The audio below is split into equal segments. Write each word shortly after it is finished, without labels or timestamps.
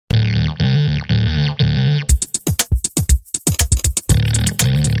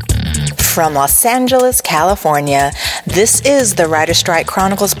from Los Angeles, California. This is the Writer Strike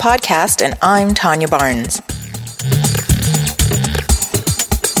Chronicles podcast, and I'm Tanya Barnes.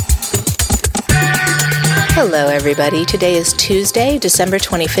 Hello, everybody. Today is Tuesday, December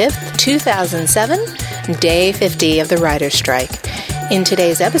 25th, 2007, day 50 of the Writer Strike. In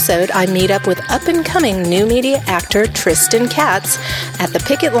today's episode, I meet up with up-and-coming new media actor Tristan Katz at the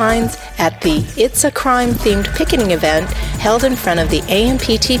picket lines at the It's a Crime-themed picketing event held in front of the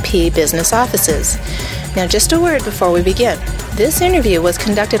AMPTP business offices. Now, just a word before we begin. This interview was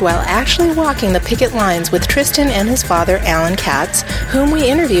conducted while actually walking the picket lines with Tristan and his father, Alan Katz, whom we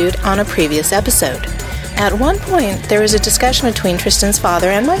interviewed on a previous episode. At one point, there was a discussion between Tristan's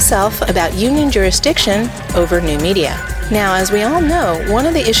father and myself about union jurisdiction over new media. Now, as we all know, one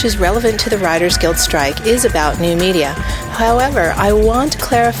of the issues relevant to the Writers Guild strike is about new media. However, I want to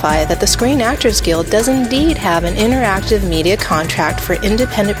clarify that the Screen Actors Guild does indeed have an interactive media contract for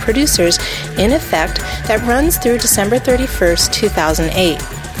independent producers in effect that runs through December 31st, 2008.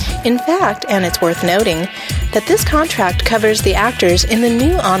 In fact, and it's worth noting, that this contract covers the actors in the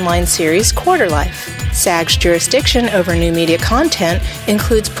new online series Quarter Life. SAG's jurisdiction over new media content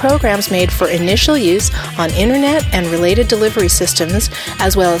includes programs made for initial use on internet and related delivery systems,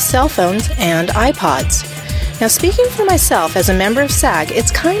 as well as cell phones and iPods. Now, speaking for myself as a member of SAG, it's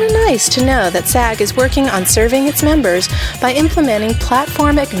kind of nice to know that SAG is working on serving its members by implementing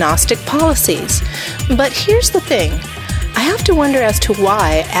platform-agnostic policies. But here's the thing. I have to wonder as to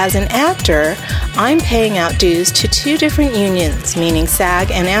why, as an actor, I'm paying out dues to two different unions, meaning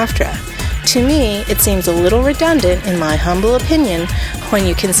SAG and AFTRA. To me, it seems a little redundant, in my humble opinion, when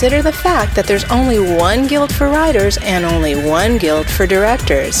you consider the fact that there's only one guild for writers and only one guild for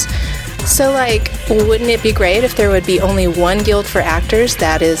directors. So, wouldn't it be great if there would be only one guild for actors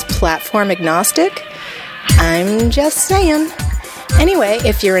that is platform agnostic? I'm just saying. Anyway,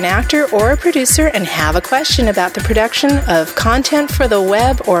 if you're an actor or a producer and have a question about the production of content for the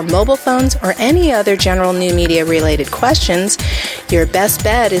web or mobile phones or any other general new media related questions, your best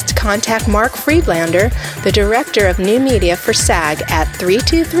bet is to contact Mark Friedlander, the Director of New Media for SAG, at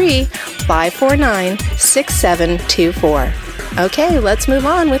 323-549-6724. Okay, let's move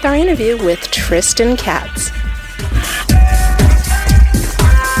on with our interview with Tristan Katz.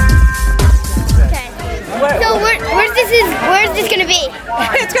 So where's this gonna be?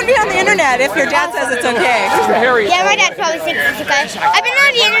 It's going to be on the internet if your dad says it's okay. Yeah, my dad probably thinks it's okay. I've been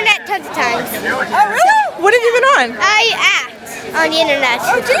on the internet tons of times. Oh, really? What have you been on? I act on the internet.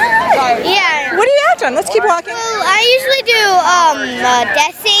 Oh, do you? Yeah. What do you act on? Let's keep walking. Well, I usually do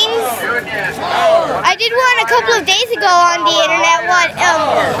death scenes. I did one a couple of days ago on the internet.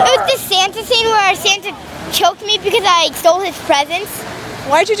 It was this Santa scene where Santa choked me because I stole his presents.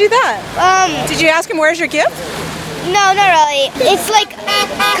 Why'd you do that? Did you ask him, where's your gift? No, not really. It's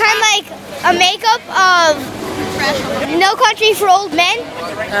kind of like a makeup of No Country for Old Men.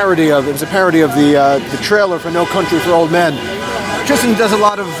 It was a parody of the trailer for No Country for Old Men. Tristan does a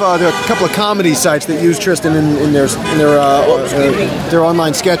lot of there are a couple of comedy sites that use Tristan in their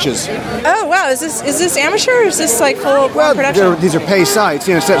online sketches. Oh wow, is this amateur or is this full production? These are pay sites,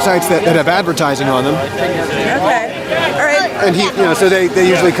 sites that have advertising on them. Okay. All right. And so they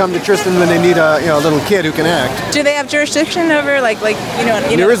usually come to Tristan when they need a little kid who can act. Do they have jurisdiction over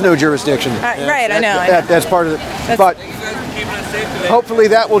There is no jurisdiction. Right, I know. That's part of it. But hopefully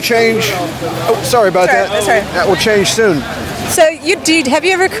that will change. Oh, sorry about that. Sorry. That will change soon. So have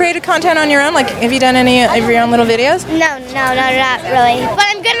you ever created content on your own? Have you done any of your own little videos? No, not really. But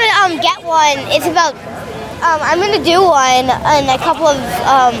I'm gonna get one. It's about I'm gonna do one in a couple of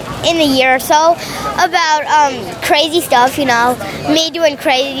in a year or so about crazy stuff. Me doing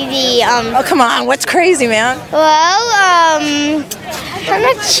crazy. Oh come on, what's crazy, man? Well, I'm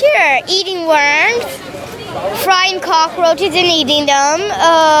not sure. Eating worms, frying cockroaches and eating them.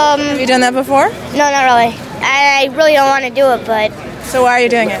 Have you done that before? No, not really. I really don't want to do it, but. So why are you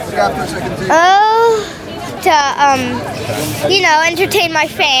doing it? To entertain my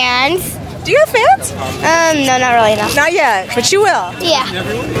fans. Do you have fans? No, not really, no. Not yet, but you will. Yeah,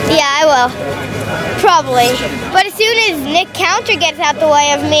 I will. Probably. But as soon as Nick Counter gets out the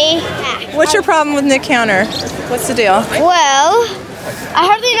way of me. What's your problem with Nick Counter? What's the deal? Well, I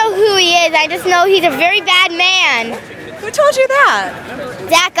hardly know who he is. I just know he's a very bad man. Who told you that?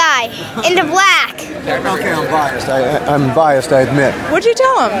 That guy, in the black. Okay, I'm biased. I'm biased, I admit. What'd you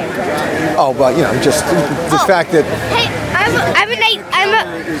tell him? Oh, well, just the fact that... Hey,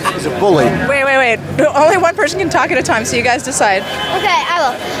 He's a bully. Wait. Only one person can talk at a time, so you guys decide. Okay, I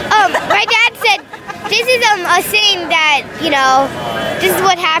will. My dad said, this is a thing that, this is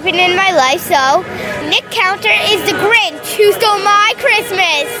what happened in my life, so Nick Counter is the Grinch who stole my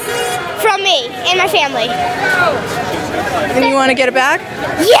Christmas from me and my family. And you want to get it back?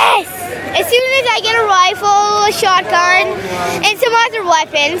 Yes! As soon as I get a rifle, a shotgun, and some other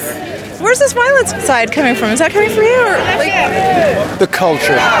weapons. Where's this violence side coming from? Is that coming from you? Or The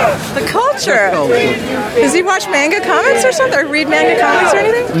culture. the culture? Does he watch manga comics or something? Or read manga comics or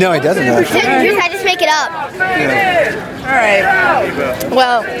anything? No, he doesn't actually. I just make it up. All right.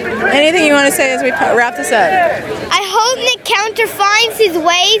 Well, anything you want to say as we wrap this up? I hope Nick Counter finds his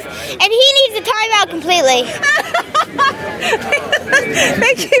ways, and he needs a timeout completely.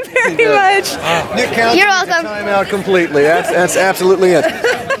 Thank you very much. Nick Counter. You're welcome. Time out completely. That's absolutely it.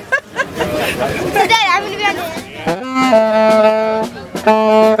 So Dad, I'm going to be on this.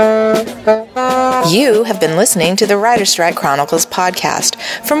 You have been listening to the Writer Strike Chronicles podcast.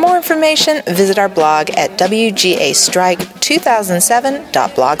 For more information, visit our blog at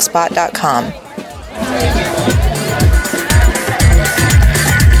wgastrike2007.blogspot.com.